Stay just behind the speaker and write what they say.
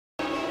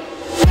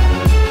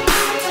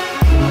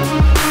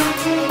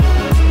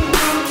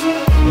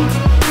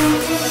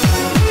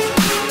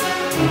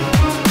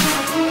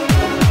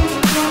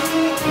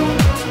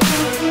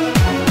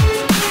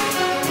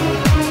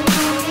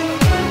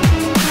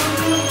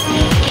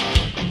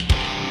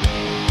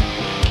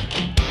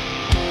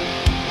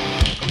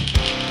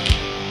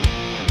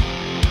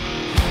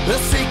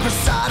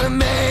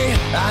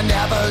I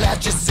never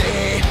let you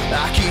see.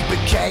 I keep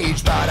it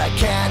caged, but I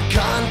can't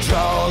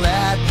control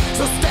it.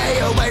 So stay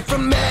away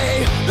from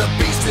me, the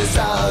beast is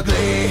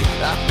ugly.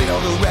 I feel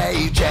the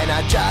rage and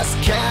I just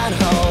can't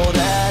hold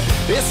it.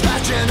 It's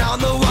scratching on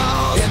the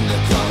walls, in the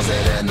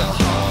closet, in the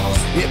halls.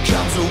 It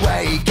comes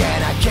awake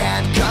and I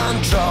can't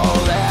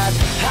control it.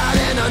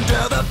 Hiding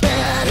under the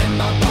bed, in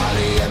my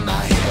body, in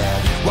my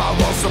head. Why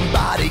won't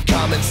somebody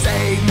come and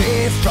save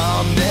me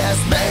from this?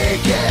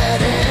 Make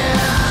it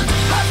end.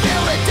 I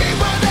feel it deep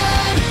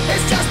within,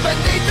 it's just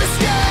beneath the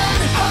skin.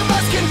 I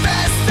must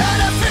confess that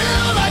I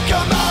feel like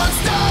a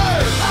monster.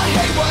 I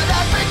hate what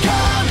I've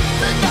become,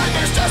 the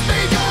nightmare's just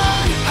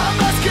begun. I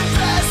must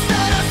confess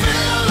that I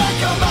feel like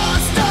a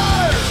monster.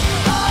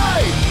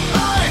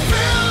 I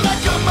feel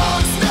like a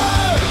monster.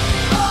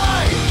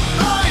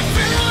 I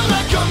feel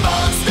like a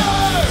monster.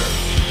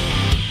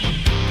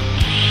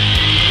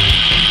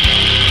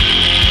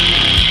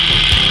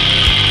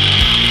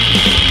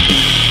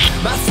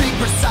 My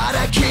secret side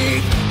I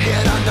keep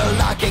hid under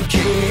lock and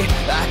key.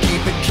 I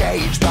keep it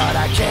caged, but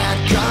I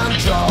can't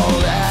control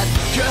it.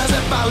 Cause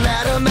if I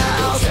let him out,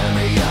 he'll tear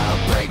me up,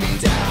 break me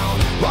down.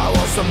 Why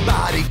won't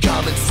somebody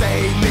come and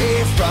save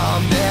me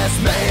from this?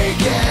 Make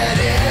it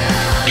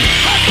end.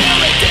 I feel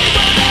it deep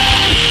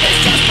within, it's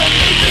just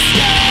beneath the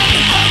skin.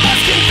 I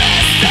must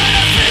confess that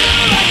I feel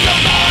like a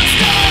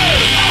monster.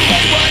 I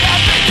hate what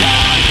I've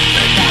become,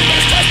 the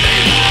nightmare's just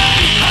begun.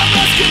 I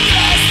must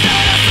confess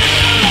that I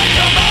feel like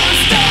a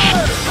monster.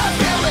 I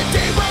feel it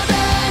deep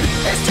within,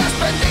 it's just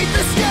beneath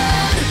the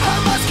skin. I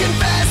must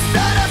confess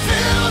that I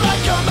feel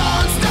like a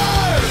monster.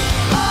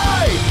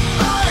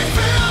 I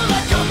feel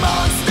like a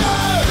monster.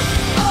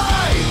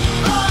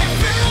 I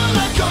feel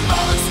like a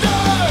monster.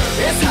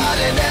 It's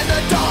hiding in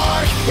the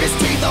dark, its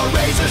teeth are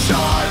razor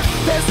sharp.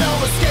 There's no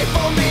escape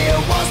for me,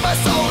 it was my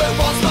soul.